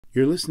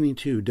You're listening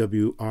to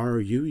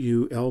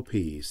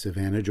WRUULP,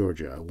 Savannah,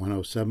 Georgia,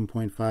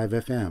 107.5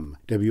 FM,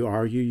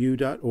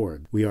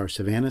 WRUU.org. We are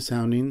Savannah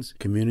Soundings,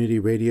 community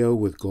radio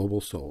with global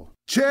soul.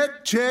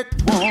 Check, check,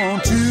 1,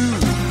 2.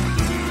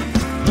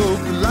 Look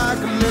like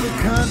a little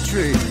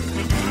country,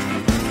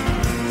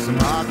 some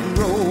rock and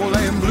roll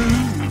and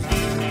blues.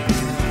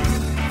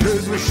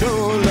 'Cause we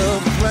sure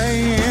love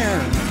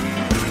playing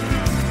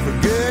for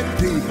good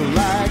people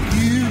like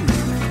you.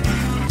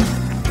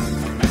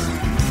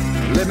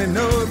 Let me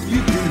know if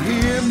you can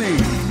hear me.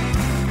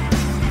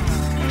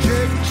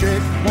 Check,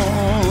 check,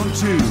 1,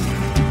 2.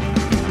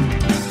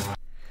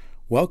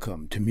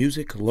 Welcome to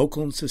Music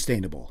Local and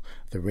Sustainable,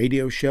 the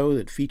radio show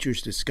that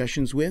features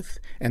discussions with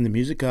and the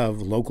music of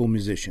local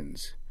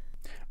musicians.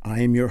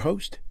 I am your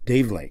host,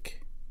 Dave Lake.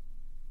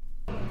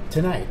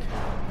 Tonight,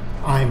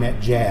 I'm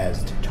at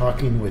Jazzed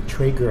talking with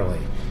Trae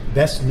Gurley,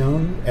 best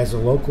known as a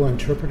local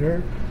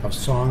interpreter of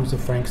songs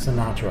of Frank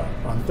Sinatra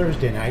on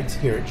Thursday nights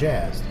here at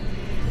Jazzed.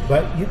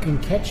 But you can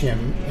catch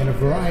him in a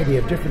variety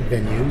of different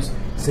venues,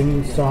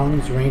 singing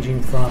songs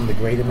ranging from the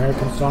Great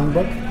American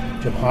Songbook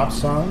to pop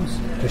songs,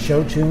 to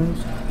show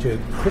tunes, to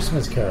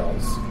Christmas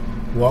carols.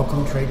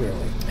 Welcome, Trae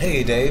Gurley.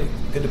 Hey, Dave.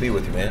 Good to be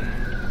with you, man.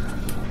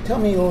 Tell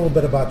me a little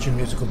bit about your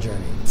musical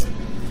journey.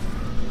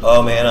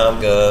 Oh, man,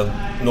 I'm a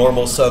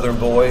normal Southern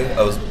boy.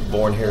 I was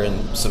born here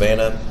in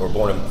Savannah, or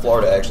born in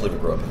Florida, actually,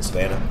 but grew up in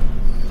Savannah.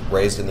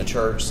 Raised in the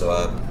church, so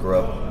I grew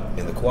up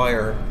in the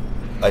choir.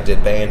 I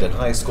did band in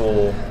high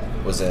school,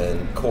 was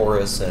in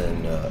chorus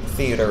and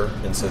theater,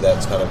 and so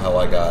that's kind of how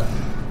I got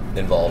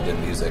involved in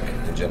music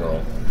in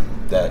general.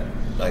 That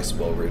nice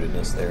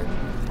well-rootedness there.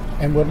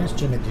 And what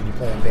instrument did you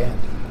play in band?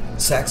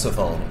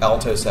 Saxophone,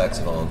 alto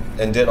saxophone,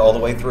 and did all the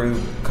way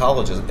through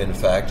college. In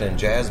fact, in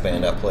jazz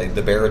band, I played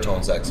the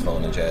baritone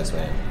saxophone in jazz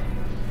band,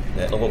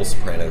 and a little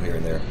soprano here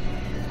and there.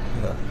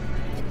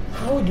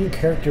 How would you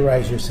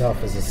characterize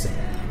yourself as a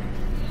singer?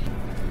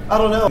 I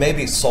don't know.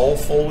 Maybe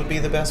soulful would be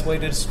the best way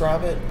to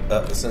describe it.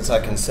 Since I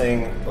can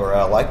sing, or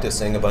I like to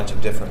sing a bunch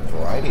of different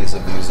varieties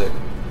of music,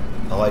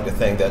 I like to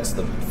think that's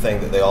the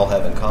thing that they all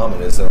have in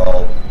common, is they're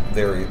all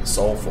very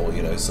soulful.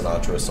 You know,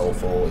 Sinatra is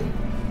soulful, and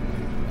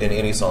in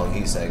any song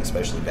he sang,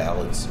 especially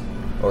ballads,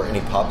 or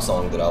any pop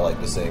song that I like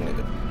to sing,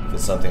 if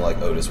it's something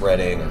like Otis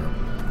Redding or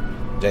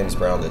James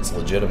Brown that's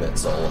legitimate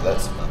soul,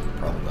 that's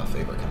probably my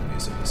favorite kind of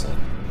music to sing,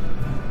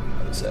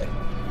 I would say.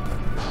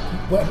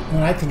 Well,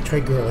 when I think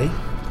Trae Gurley,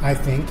 I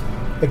think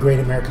the Great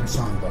American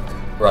Songbook.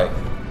 Right.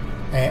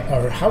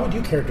 Or how would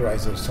you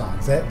characterize those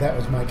songs? That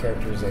was my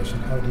characterization.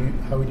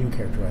 How would you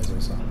characterize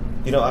those songs?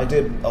 You know, I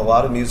did a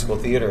lot of musical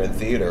theater and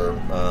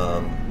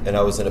and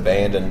I was in a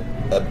band, and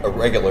a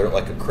regular,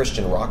 like a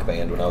Christian rock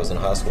band when I was in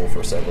high school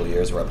for several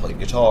years, where I played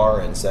guitar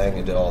and sang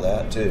and did all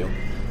that too.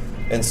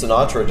 And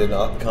Sinatra did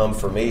not come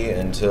for me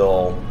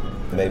until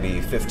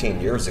maybe 15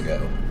 years ago,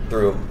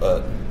 through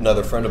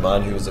another friend of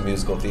mine who was a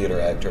musical theater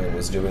actor and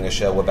was doing a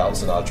show about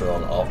Sinatra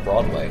on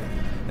Off-Broadway.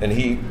 And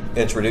he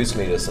introduced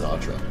me to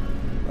Sinatra.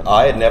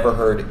 I had never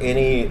heard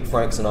any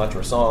Frank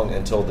Sinatra song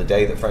until the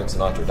day that Frank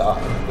Sinatra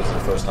died. It was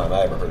the first time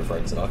I ever heard a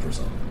Frank Sinatra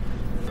song.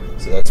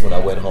 So that's when I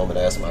went home and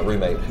asked my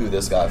roommate who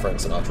this guy Frank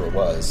Sinatra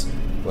was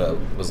when I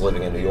was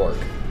living in New York.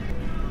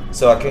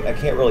 So I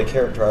can't really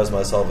characterize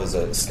myself as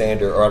a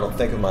standard, or I don't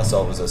think of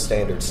myself as a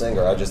standard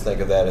singer. I just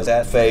think of that as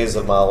that phase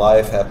of my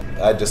life.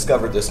 I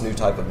discovered this new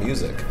type of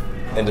music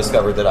and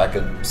discovered that I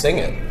could sing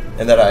it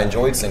and that I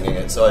enjoyed singing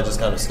it. So I just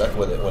kind of stuck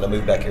with it when I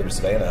moved back here to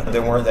Savannah.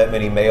 There weren't that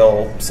many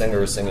male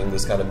singers singing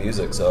this kind of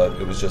music, so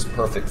it was just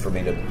perfect for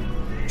me to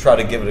try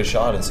to give it a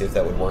shot and see if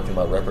that would work in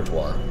my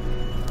repertoire.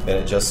 And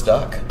it just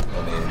stuck.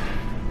 I mean,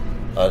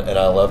 and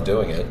I love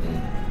doing it, and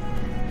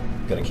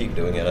I'm going to keep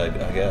doing it, I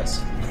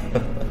guess.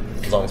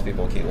 As long as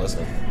people keep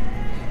listening.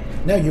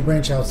 Now you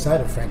branch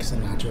outside of Frank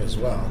Sinatra as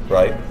well.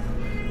 Right.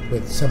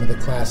 With some of the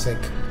classic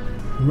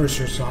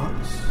Mercer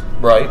songs.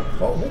 Right.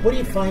 Well, what do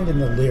you find in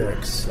the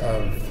lyrics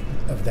of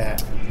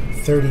that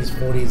 30s,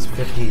 40s,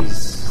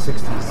 50s,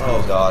 60s?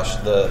 Oh gosh,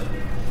 the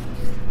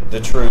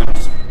true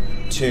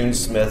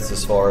tunesmiths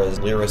as far as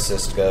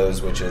lyricist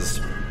goes, which is,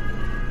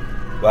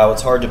 wow,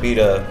 it's hard to beat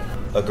a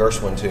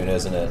Gershwin tune,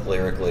 isn't it,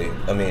 lyrically?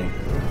 I mean,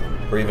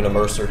 or even a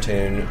Mercer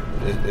tune.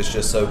 It's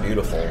just so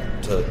beautiful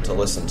to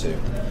listen to.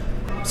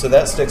 So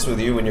that sticks with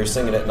you when you're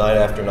singing it night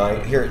after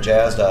night. Here at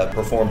Jazzed, I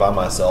perform by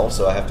myself,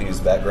 so I have to use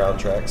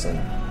background tracks, and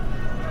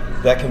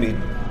that can be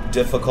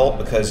difficult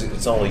because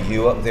it's only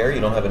you up there.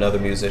 You don't have another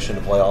musician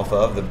to play off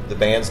of. The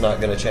band's not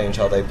going to change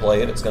how they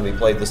play it. It's going to be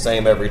played the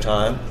same every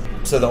time.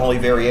 So the only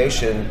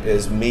variation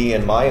is me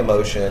and my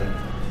emotion,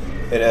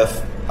 and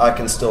if I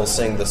can still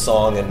sing the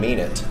song and mean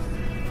it.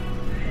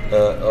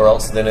 Or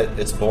else then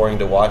it's boring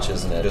to watch,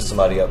 isn't it? Just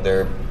somebody up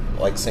there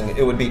like singing.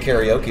 It would be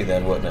karaoke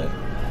then, wouldn't it?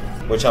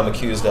 Which I'm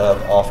accused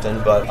of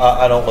often, but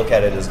I don't look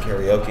at it as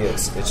karaoke.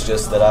 It's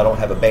just that I don't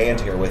have a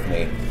band here with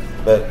me.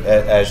 But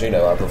as you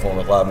know, I perform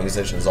with live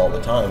musicians all the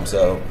time,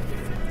 so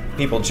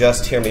people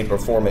just hear me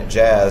perform at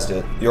Jazzed.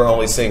 You're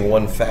only seeing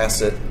one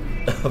facet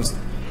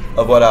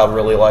of what I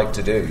really like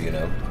to do, you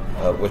know,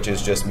 which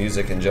is just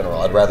music in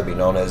general. I'd rather be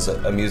known as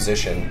a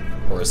musician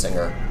or a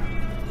singer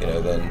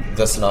than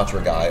the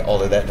Sinatra guy.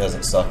 Although that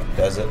doesn't suck,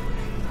 does it?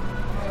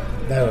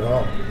 Not at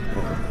all.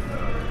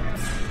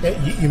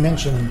 You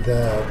mentioned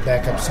the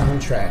backup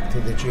soundtrack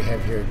that you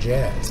have here at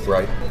Jazz.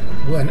 Right.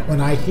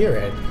 When I hear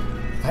it,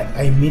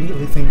 I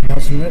immediately think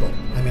Nelson Riddle.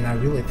 I mean, I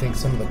really think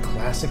some of the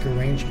classic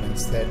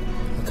arrangements that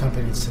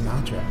accompanied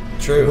Sinatra.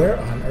 True. Where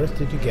on earth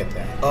did you get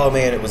that? Oh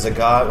man, it was a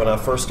guy, when I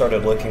first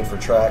started looking for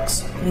tracks,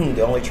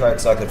 the only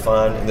tracks I could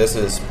find, and this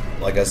is,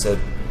 like I said,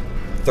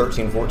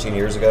 13, 14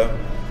 years ago,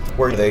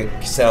 where they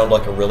sound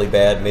like a really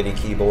bad MIDI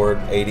keyboard,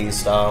 80s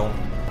style.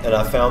 And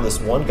I found this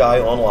one guy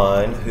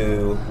online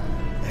who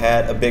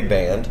had a big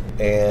band,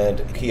 and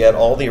he had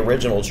all the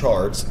original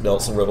charts,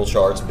 Nelson Riddle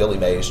charts, Billy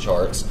Mays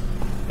charts,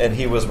 and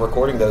he was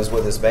recording those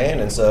with his band.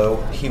 And so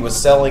he was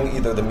selling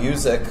either the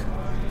music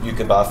you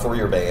could buy for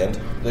your band,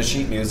 the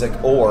sheet music,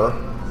 or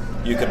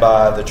you could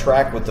buy the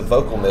track with the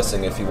vocal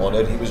missing if you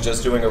wanted. He was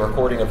just doing a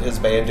recording of his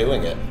band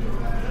doing it.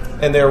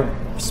 And they're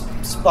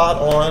spot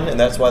on, and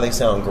that's why they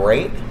sound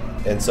great.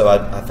 And so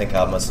I think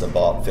I must have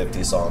bought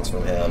 50 songs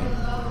from him.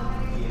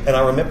 And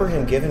I remember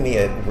him giving me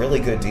a really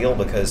good deal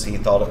because he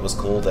thought it was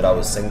cool that I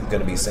was going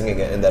to be singing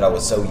it and that I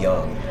was so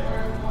young.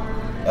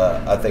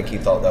 I think he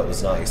thought that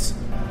was nice.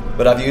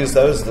 But I've used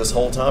those this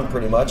whole time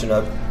pretty much, and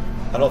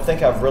I don't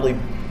think I've really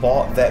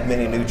bought that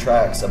many new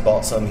tracks. I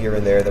bought some here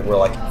and there that were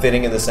like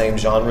fitting in the same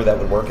genre that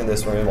would work in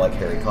this room, like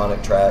Harry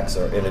Connick tracks,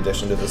 or in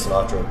addition to the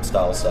Sinatra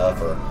style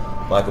stuff, or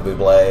Michael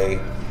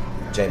Bublé,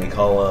 Jamie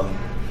Cullum,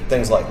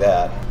 things like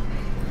that.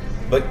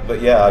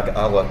 But yeah,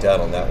 I lucked out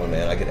on that one,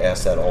 man. I get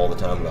asked that all the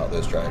time about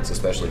those tracks,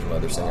 especially from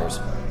other singers.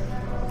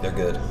 They're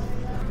good.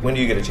 When do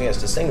you get a chance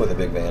to sing with a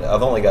big band?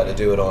 I've only got to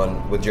do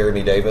it with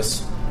Jeremy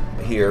Davis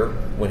here,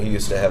 when he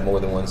used to have more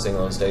than one singer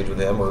on stage with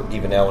him, or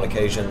even now on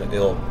occasion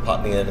he'll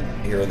pop me in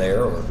here and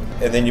there.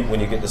 And then when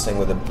you get to sing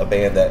with a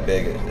band that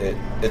big,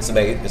 it's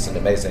an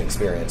amazing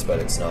experience, but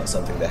it's not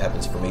something that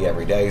happens for me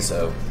every day.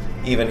 So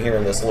even here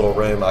in this little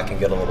room, I can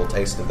get a little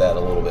taste of that a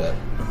little bit.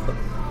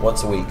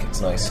 Once a week,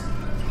 it's nice.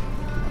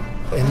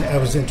 And I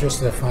was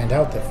interested to find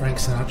out that Frank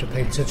Sinatra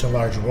played such a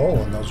large role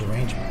in those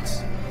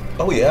arrangements.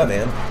 Oh yeah,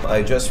 man.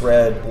 I just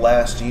read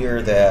last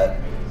year that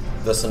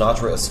the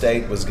Sinatra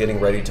estate was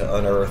getting ready to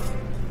unearth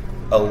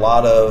a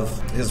lot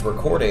of his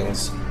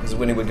recordings, because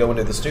when he would go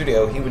into the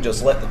studio, he would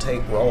just let the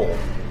tape roll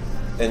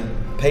and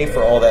pay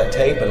for all that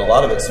tape, and a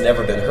lot of it's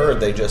never been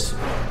heard. They just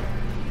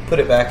put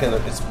it back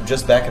it's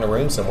just back in a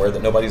room somewhere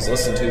that nobody's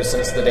listened to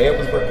since the day it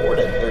was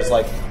recorded. There's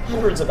like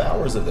hundreds of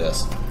hours of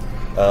this.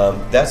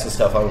 That's the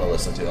stuff I want to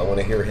listen to. I want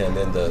to hear him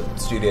in the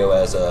studio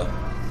as a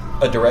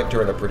director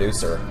and a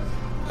producer.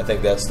 I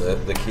think that's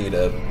the key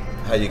to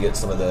how you get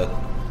some of the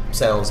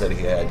sounds that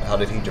he had. How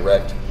did he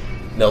direct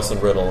Nelson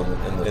Riddle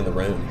in the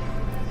room?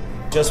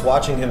 Just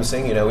watching him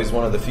sing, he's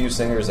one of the few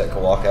singers that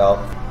can walk out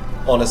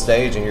on a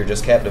stage and you're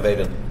just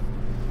captivated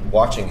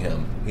watching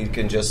him. He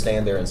can just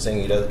stand there and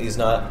sing. He's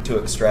not too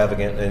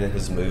extravagant in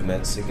his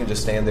movements. He can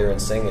just stand there and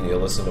sing, and you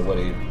listen to what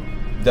he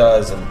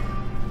does. And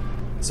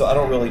so I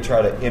don't really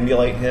try to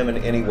emulate him in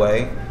any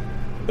way,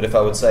 but if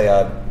I would say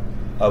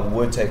I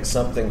would take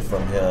something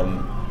from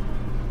him,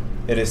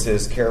 it is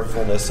his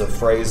carefulness of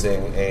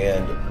phrasing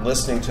and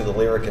listening to the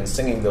lyric and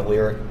singing the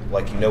lyric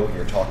like you know what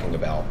you're talking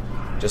about.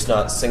 Just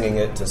not singing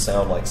it to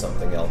sound like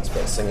something else,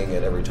 but singing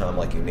it every time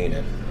like you mean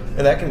it.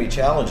 And that can be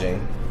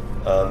challenging.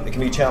 It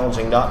can be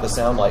challenging not to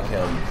sound like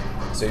him.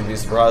 So you'd be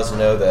surprised to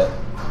know that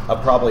I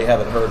probably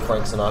haven't heard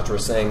Frank Sinatra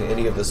sing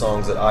any of the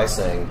songs that I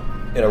sing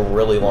in a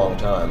really long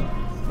time,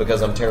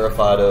 because I'm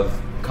terrified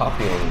of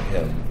copying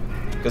him.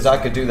 Because I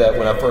could do that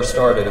when I first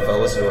started. If I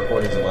listened to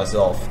recordings of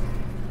myself,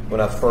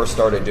 when I first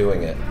started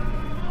doing it,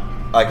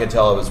 I could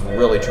tell I was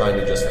really trying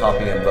to just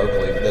copy him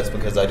vocally, but that's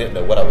because I didn't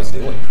know what I was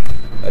doing.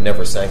 I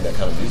never sang that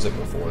kind of music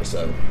before,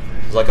 so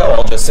it's like, oh,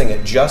 I'll just sing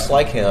it just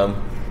like him,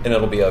 and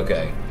it'll be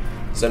okay.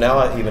 So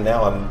even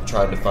now, I'm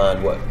trying to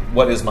find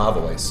what is my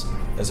voice,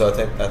 and so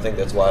I think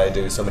that's why I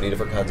do so many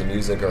different kinds of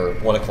music, or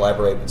want to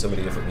collaborate with so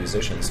many different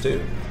musicians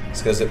too. It's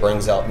because it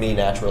brings out me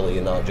naturally,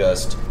 and not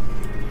just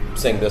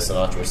sing this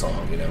Sinatra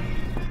song,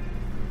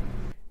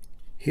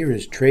 Here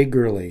is Trae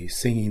Gurley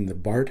singing the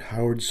Bart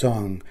Howard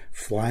song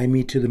 "Fly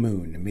Me to the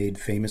Moon," made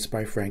famous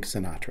by Frank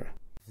Sinatra.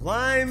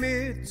 Fly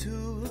me to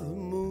the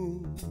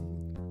moon,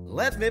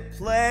 let me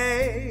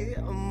play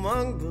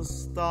among the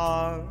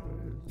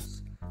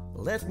stars.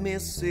 Let me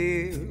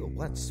see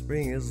what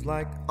spring is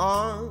like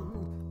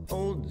on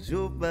old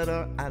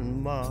Jupiter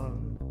and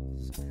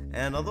Mars.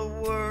 In other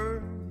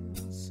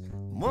words,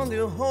 won't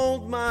you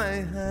hold my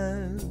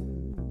hand?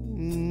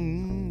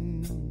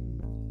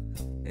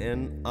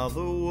 In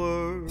other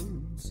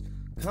words,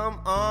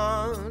 come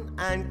on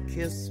and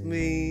kiss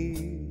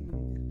me.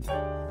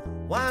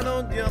 Why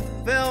don't you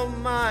fill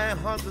my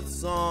heart with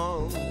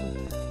song?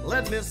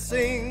 Let me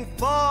sing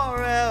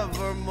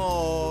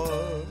forevermore.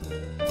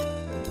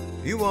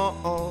 You are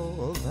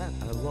all that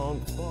I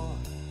long for,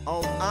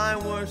 all I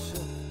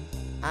worship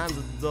and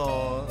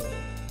adore.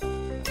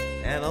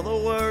 In other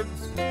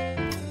words,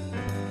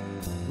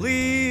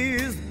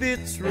 please be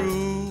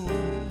true.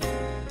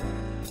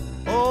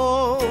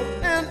 Oh,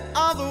 in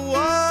other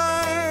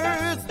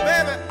words,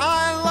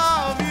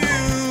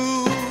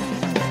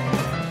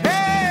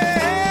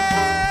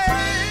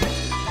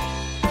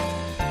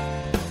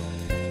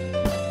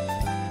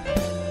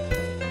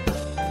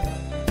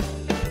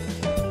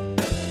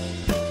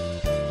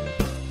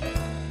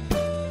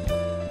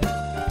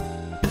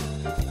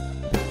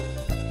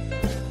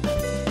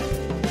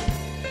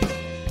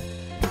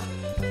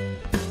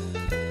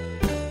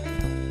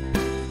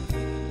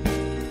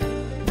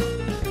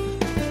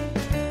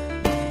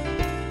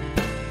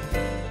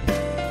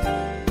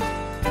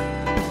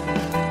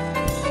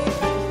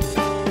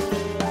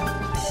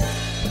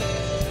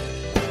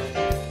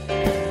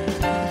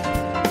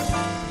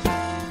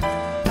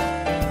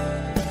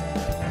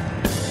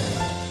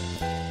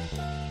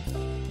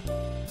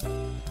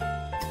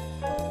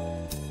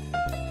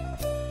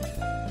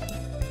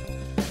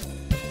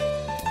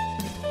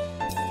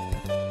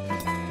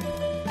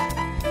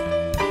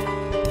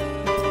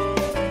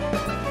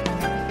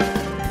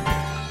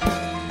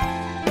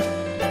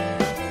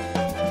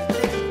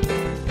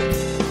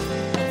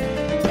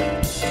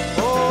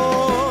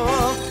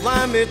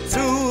 me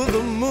to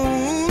the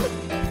moon.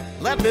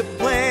 Let me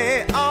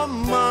play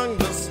among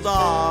the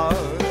stars.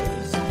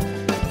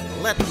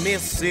 Let me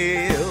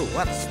see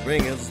what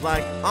spring is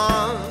like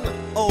on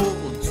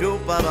old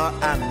Jupiter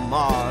and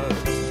Mars.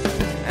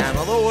 In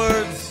other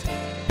words,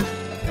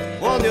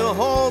 won't you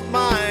hold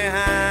my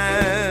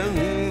hand?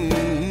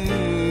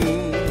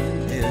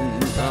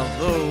 In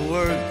other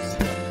words,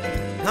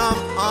 come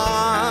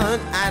on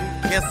and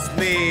kiss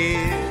me.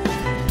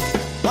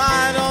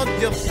 Why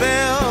don't you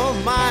fill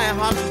my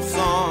heart with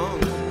song?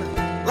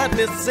 Let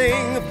me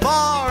sing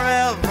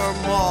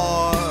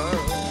forevermore.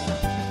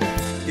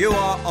 You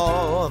are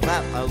all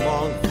that I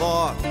long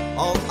for,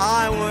 all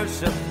I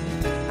worship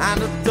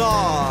and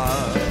adore.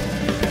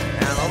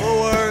 In other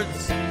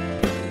words,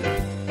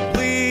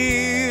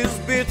 please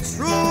be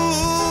true.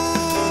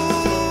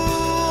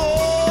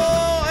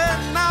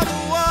 In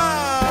other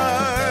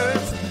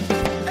words,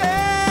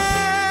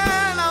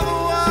 in other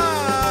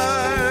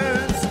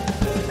words,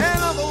 in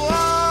other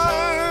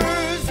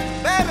words,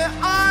 baby,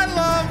 I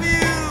love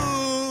you.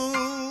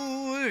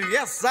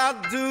 Yes, I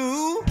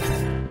do.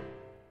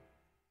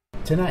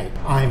 Tonight,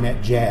 I'm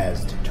at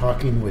Jazzed,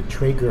 talking with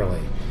Trae Gurley.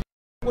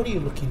 What are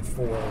you looking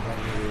for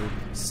when you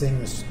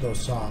sing those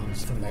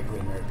songs from that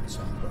Great American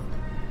Songbook?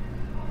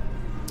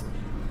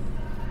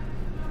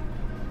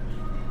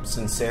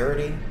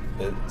 Sincerity.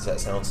 Does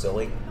that sound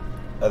silly?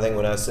 I think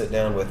when I sit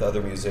down with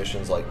other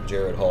musicians like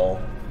Jared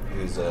Hall,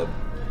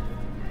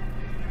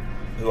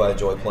 who I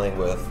enjoy playing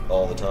with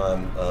all the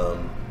time,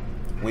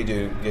 we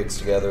do gigs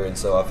together, and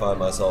so I find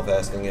myself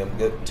asking him,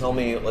 tell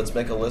me, let's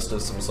make a list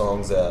of some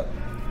songs that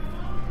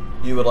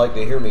you would like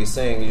to hear me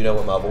sing. You know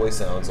what my voice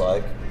sounds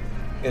like.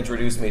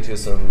 Introduce me to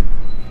some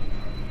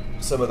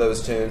of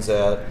those tunes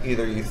that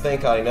either you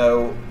think I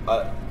know,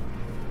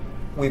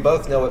 we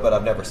both know it, but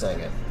I've never sang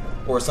it,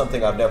 or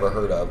something I've never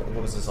heard of.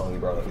 What was the song you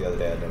brought up the other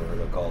day I'd never heard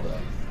of called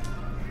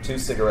Two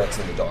Cigarettes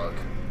in the Dark?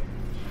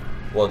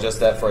 Well, just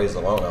that phrase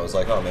alone, I was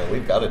like, oh man,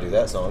 we've got to do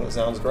that song. It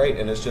sounds great,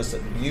 and it's just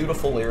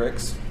beautiful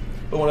lyrics.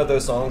 But one of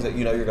those songs that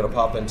you know you're going to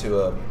pop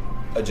into a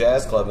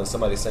jazz club and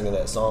somebody's singing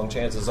that song,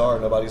 chances are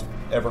nobody's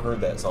ever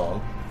heard that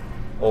song.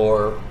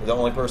 Or the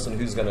only person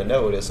who's going to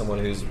know it is someone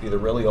who's either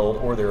really old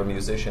or they're a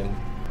musician.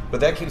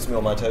 But that keeps me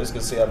on my toes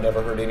because, see, I've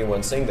never heard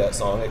anyone sing that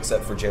song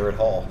except for Jared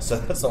Hall. So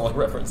that's the only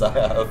reference I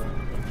have,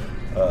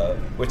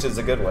 which is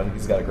a good one.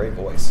 He's got a great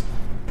voice.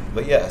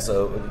 But yeah,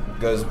 so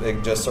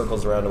it just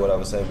circles around to what I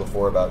was saying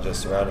before about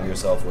just surrounding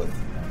yourself with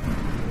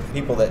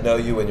people that know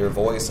you and your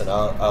voice. And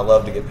I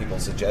love to get people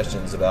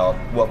suggestions about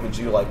what would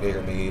you like to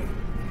hear me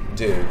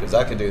do, because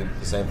I could do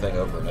the same thing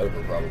over and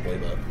over probably,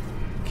 but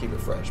keep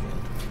it fresh, man.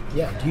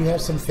 Yeah, do you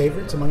have some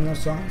favorites among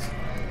those songs?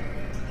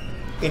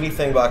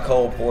 Anything by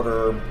Cole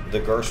Porter, the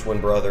Gershwin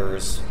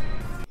brothers.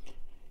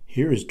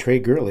 Here is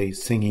Trae Gurley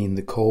singing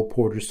the Cole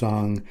Porter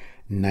song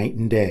Night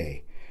and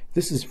Day.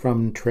 This is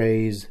from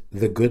Trae's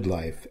The Good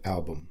Life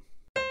album.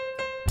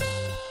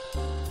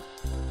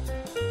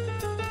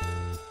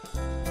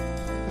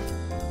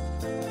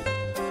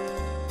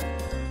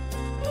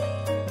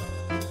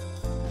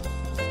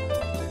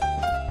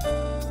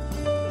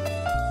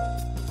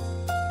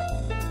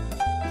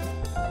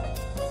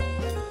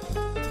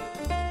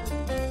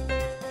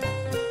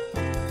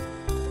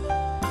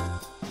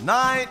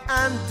 Night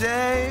and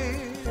day,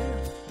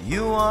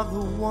 you are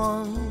the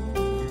one.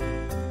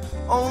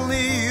 Only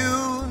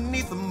you,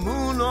 neath the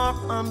moon or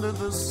under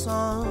the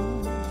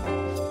sun.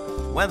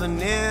 Whether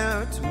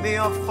near to me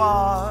or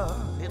far,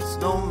 it's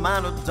no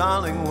matter,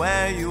 darling,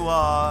 where you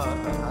are.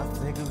 I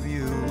think of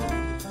you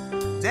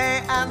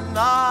day and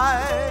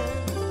night,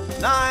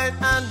 night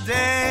and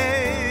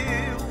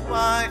day.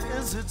 Why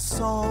is it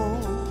so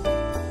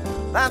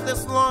that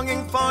this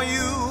longing for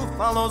you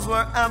follows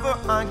wherever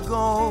I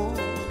go?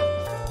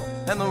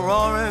 And the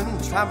roaring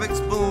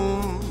traffic's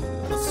boom,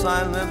 the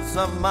silence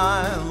of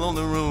my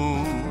lonely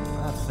room.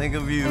 I think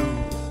of you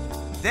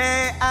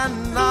day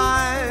and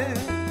night,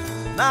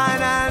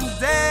 night and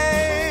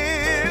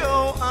day.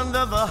 Oh,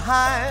 under the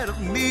hide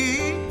of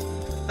me,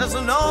 there's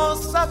no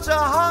such a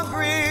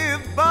hungry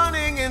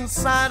burning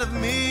inside of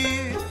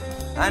me.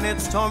 And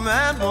its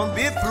torment won't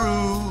be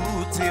through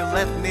till you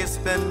let me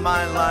spend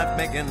my life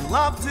making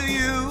love to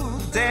you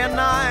day and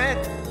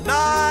night,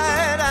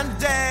 night and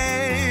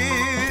day.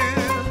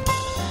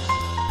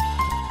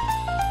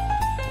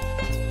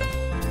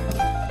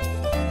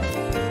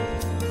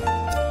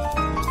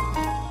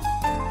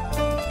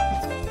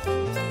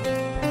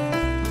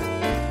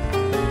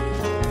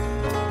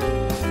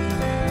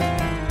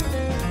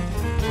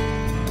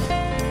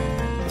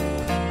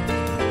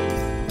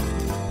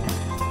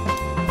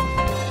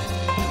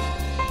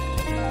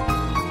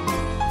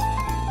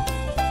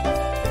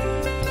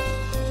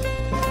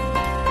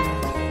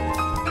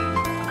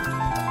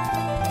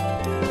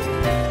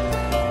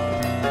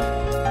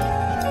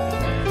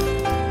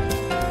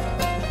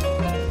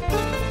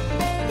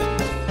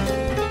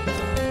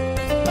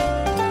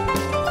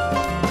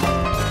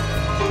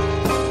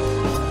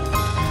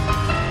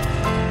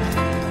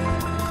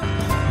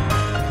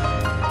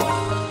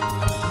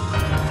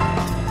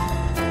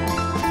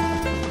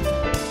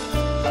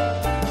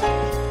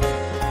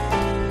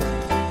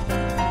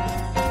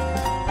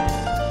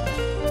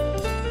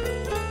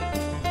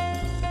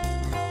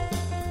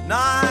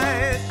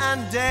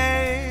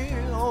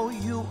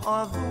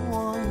 are the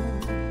one.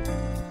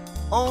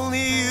 Only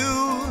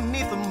you,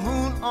 neath the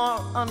moon or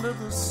under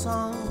the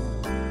sun.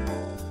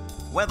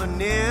 Whether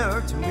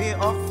near to me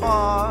or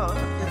far,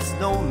 it's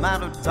no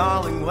matter,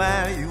 darling,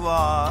 where you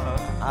are.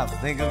 I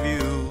think of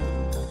you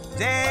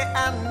day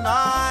and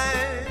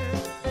night,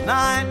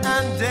 night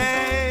and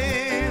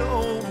day.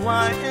 Oh,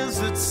 why is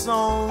it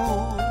so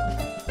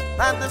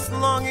that this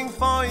longing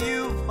for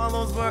you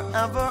follows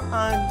wherever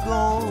I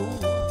go?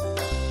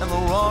 And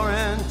the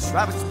roaring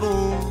traffic's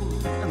boom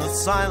in the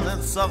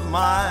silence of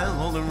my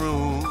lonely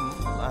room.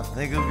 I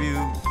think of you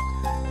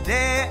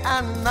day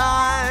and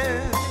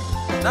night,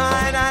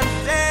 night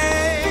and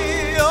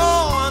day.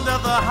 Oh, under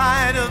the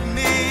hide of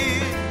me,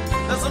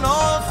 there's an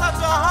old,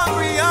 such a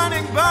hungry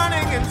yearning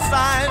burning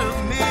inside of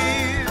me.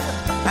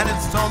 And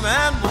its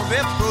torment will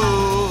be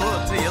through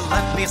till you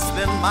let me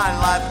spend my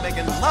life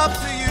making love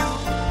to you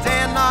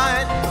day and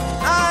night,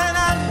 night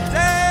and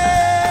day.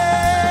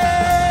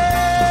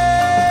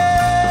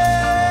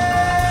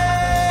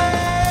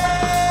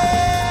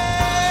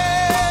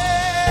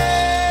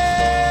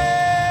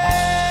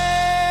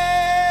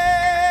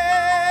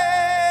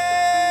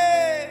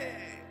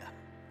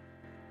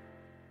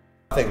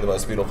 I think the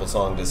most beautiful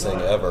song to sing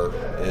ever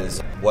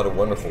is What a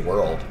Wonderful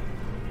World.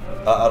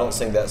 I don't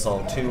sing that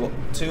song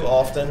too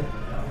often,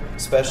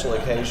 special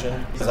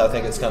occasion, because I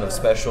think it's kind of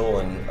special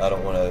and I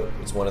don't want to,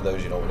 it's one of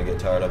those you don't want to get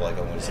tired of, like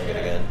I'm going to sing it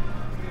again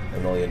a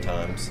million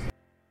times.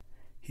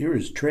 Here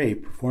is Trae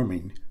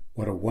performing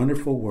What a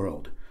Wonderful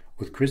World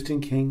with Kristen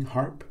King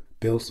harp,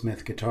 Bill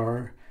Smith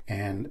guitar,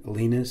 and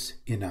Linus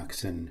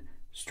Inoxen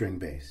string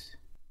bass.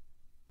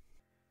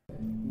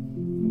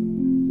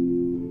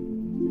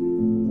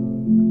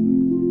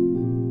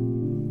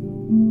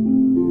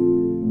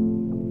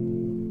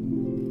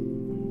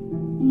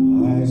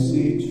 I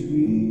see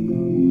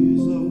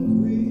trees of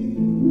green,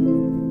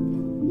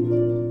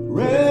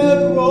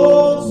 red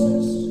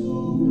roses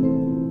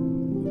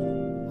too.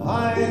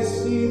 I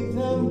see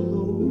them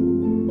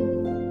bloom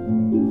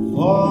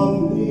for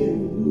me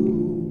and you,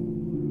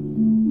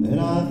 and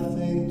I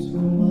think to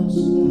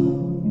myself,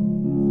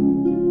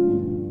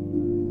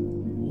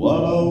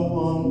 what a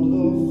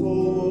wonderful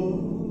world.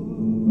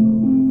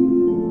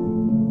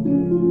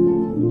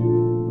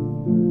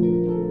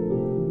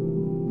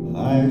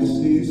 I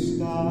see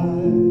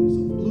skies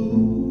of blue,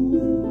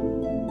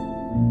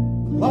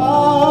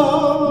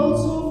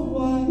 clouds of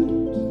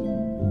white,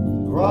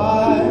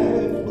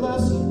 bright,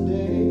 blessed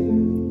day,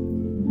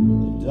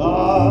 the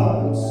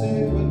dark,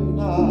 sacred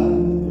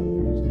night.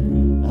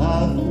 I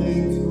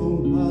think to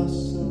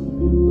myself,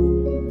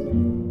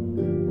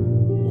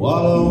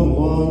 what a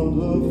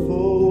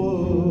wonderful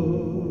world.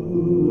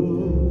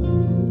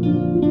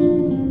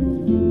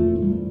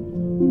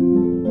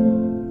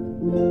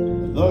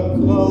 The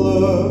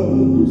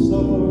colors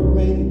of a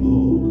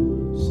rainbow,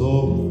 so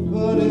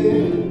pretty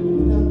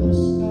in the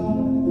sky,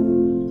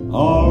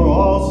 are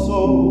also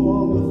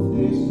on the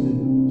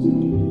faces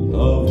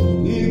of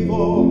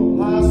people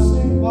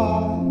passing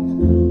by.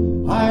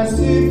 I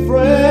see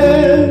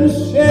friends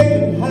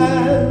shaking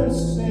hands,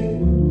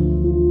 saying,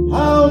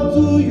 how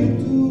do you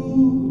do?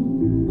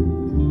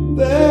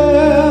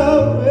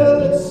 They're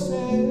really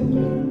saying,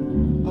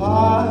 I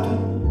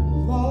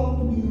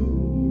love you.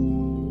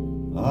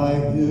 I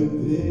hear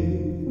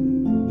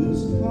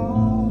babies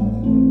cry.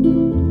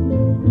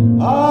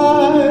 I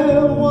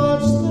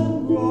watch them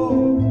grow,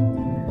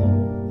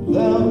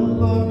 them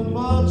learn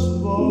much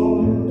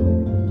more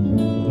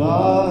than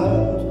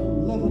I've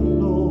never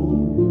known.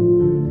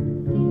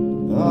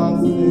 I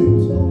think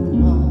to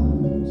myself,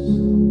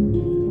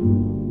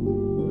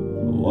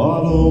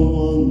 what a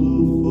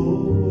wonderful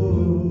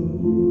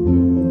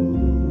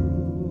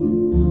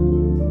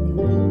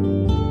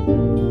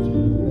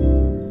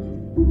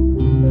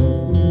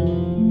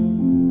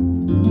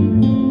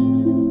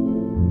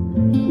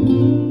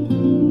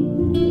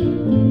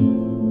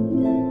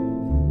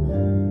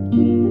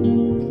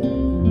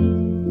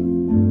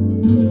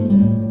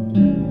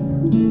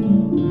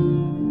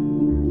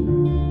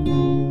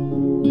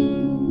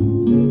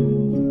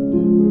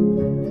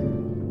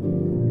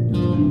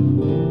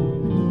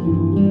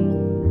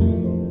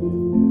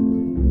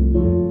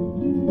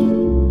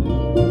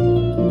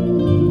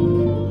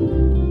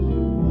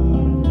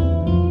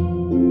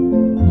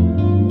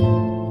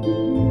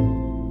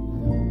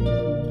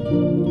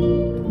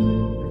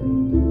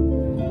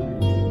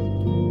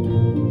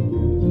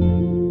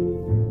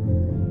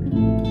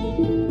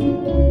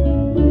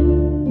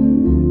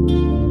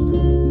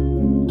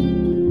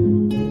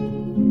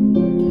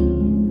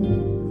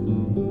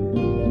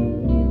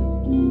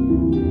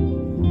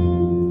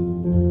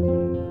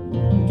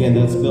Again,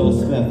 that's Bill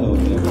Smith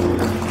over there.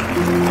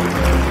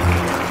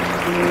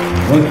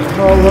 What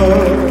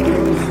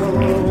colors of a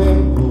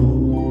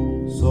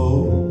rainbow, so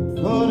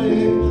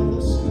pretty in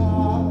the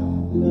sky,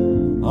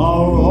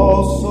 are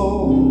also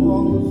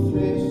on the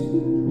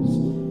faces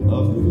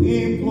of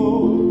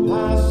people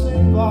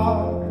passing by.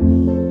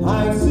 I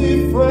see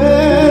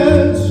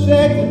friends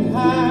shaking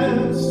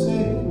hands,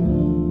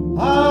 saying,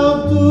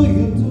 how do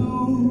you do?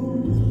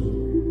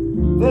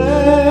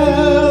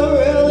 They're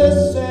really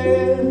saying,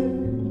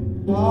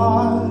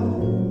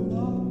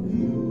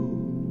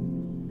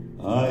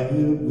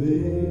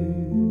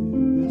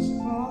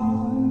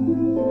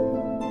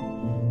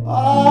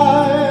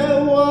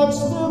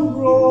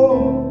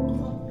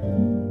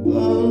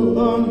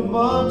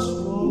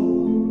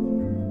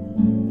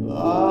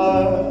 I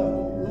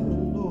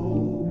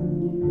know,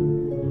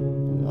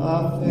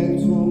 I think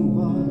to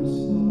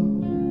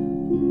myself,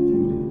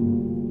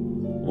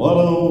 what a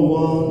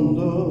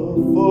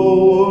wonderful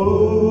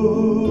world.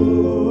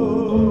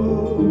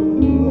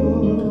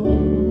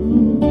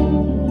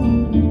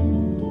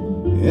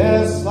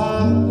 Yes, I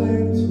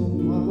think to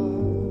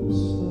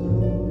myself,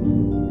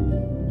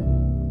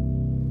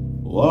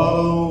 what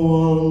a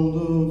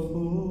wonderful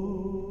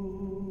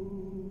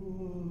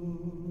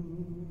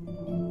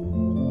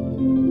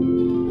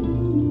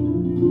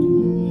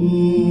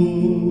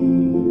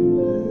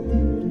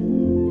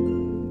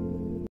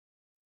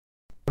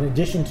In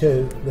addition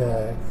to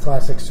the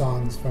classic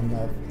songs from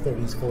the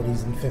 30s,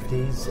 40s, and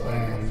 50s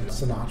and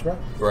Sinatra,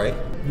 Right?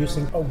 you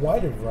sing a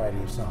wider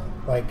variety of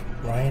songs, like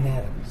Ryan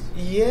Adams.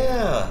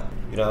 Yeah.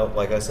 You know,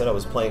 like I said, I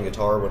was playing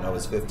guitar when I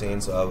was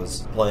 15, so I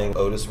was playing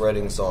Otis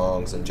Redding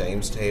songs and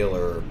James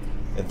Taylor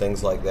and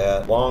things like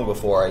that long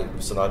before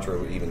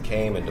Sinatra even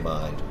came into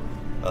mind.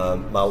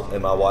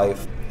 My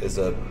wife is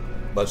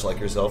much like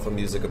yourself, a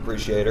music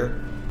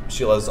appreciator.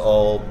 She loves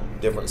all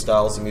different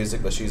styles of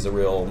music, but she's a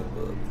real,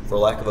 for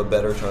lack of a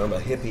better term, a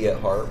hippie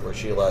at heart, where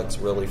she likes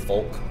really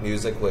folk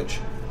music, which,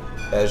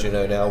 as you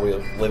know now,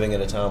 we're living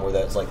in a time where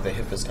that's like the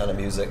hippest kind of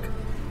music.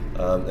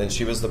 And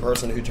she was the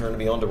person who turned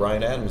me on to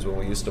Ryan Adams when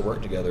we used to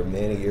work together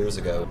many years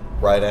ago.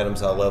 Ryan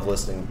Adams, I love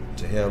listening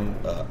to him.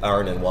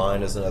 Iron and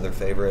Wine is another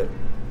favorite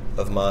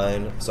of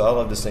mine. So I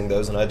love to sing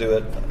those, and I do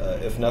it,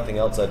 if nothing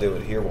else, I do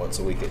it here once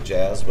a week at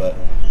Jazz. But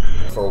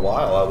for a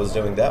while, I was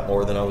doing that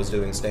more than I was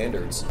doing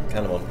standards,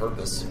 kind of on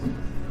purpose,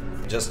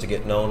 just to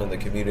get known in the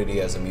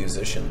community as a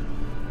musician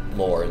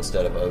more,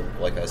 instead of,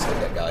 like I said,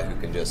 that guy who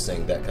can just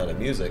sing that kind of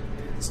music.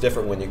 It's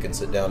different when you can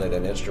sit down at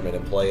an instrument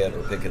and play it,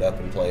 or pick it up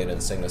and play it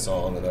and sing a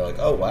song, and they're like,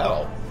 oh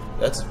wow,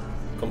 that's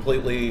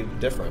completely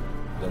different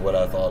than what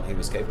I thought he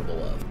was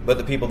capable of. But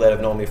the people that have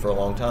known me for a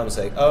long time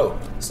say, oh,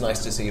 it's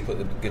nice to see you put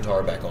the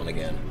guitar back on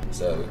again.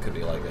 So it could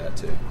be like that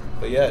too.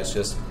 But yeah, it's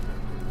just,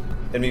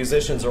 and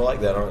musicians are like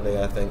that, aren't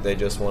they? I think they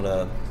just want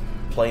to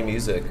play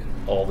music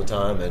all the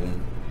time,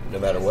 and no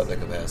matter what the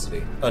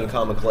capacity.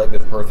 Uncommon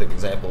Collective, perfect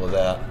example of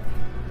that,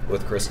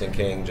 with Kristen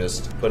King,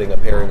 just putting a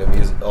pairing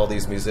of all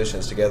these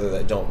musicians together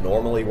that don't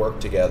normally work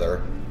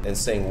together and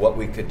seeing what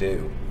we could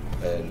do.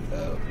 And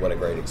what a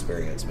great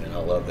experience, man. I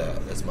love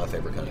that. That's my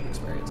favorite kind of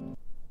experience.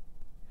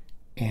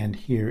 And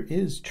here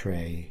is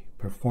Trae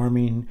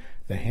performing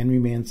the Henry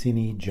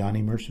Mancini,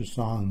 Johnny Mercer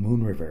song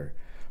Moon River,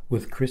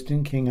 with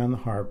Kristen King on the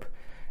harp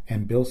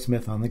and Bill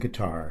Smith on the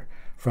guitar,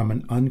 from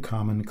an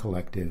Uncommon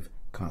Collective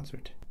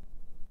concert.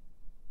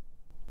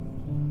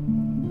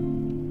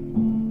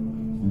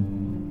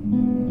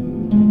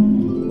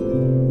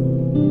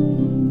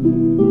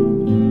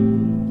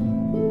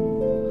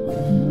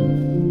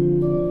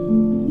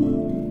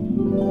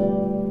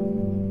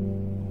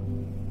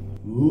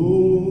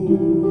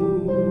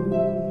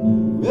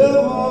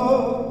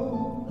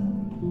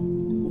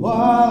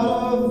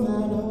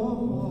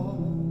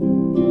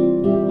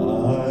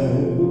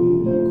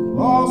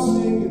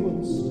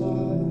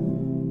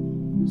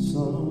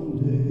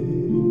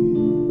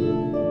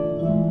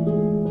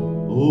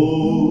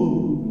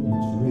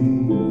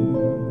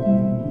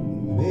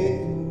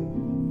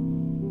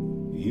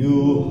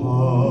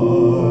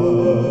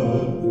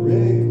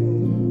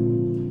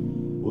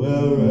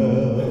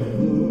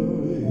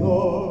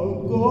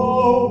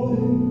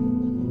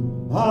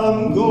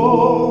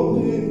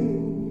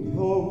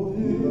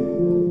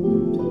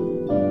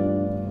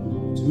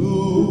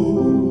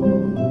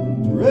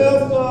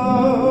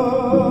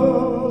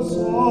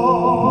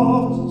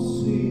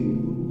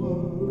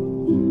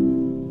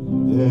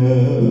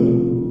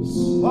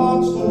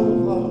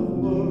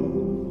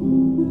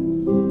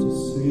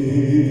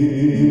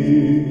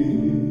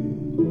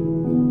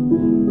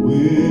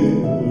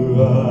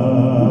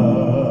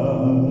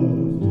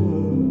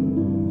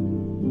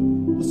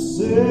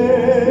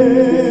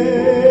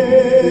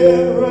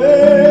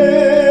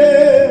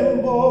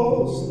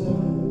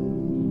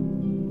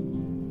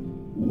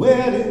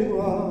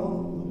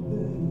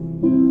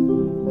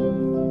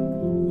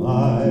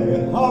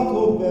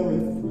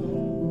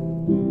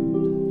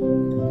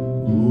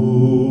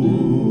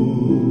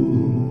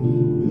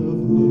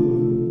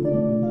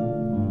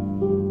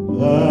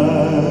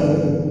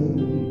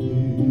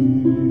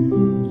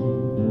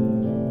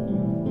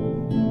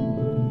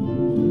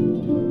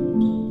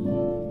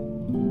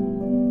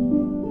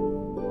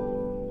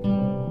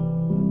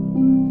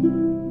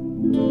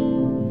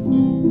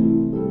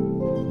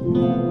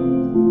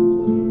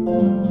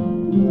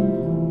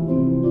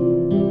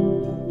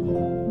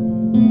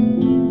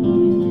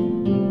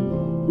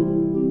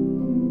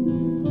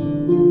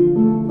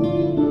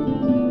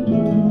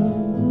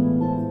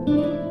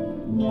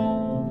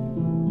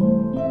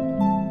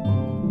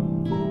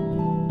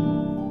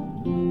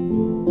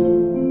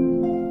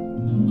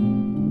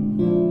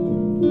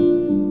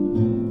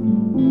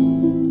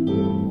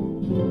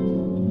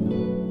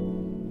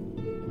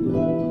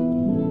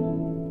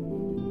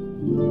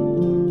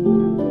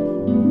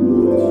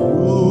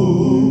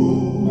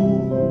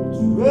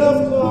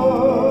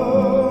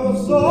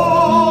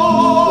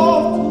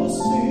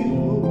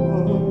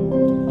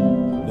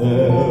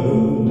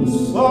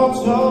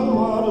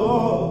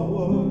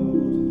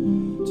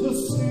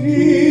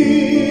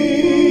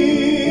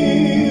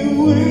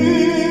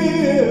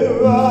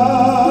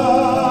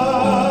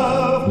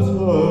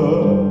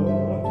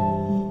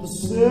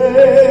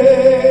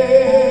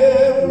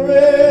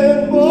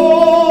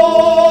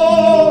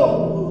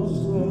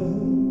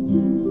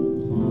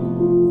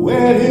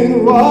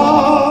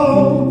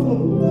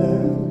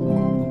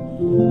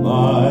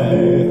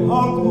 Trae,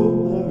 Uncle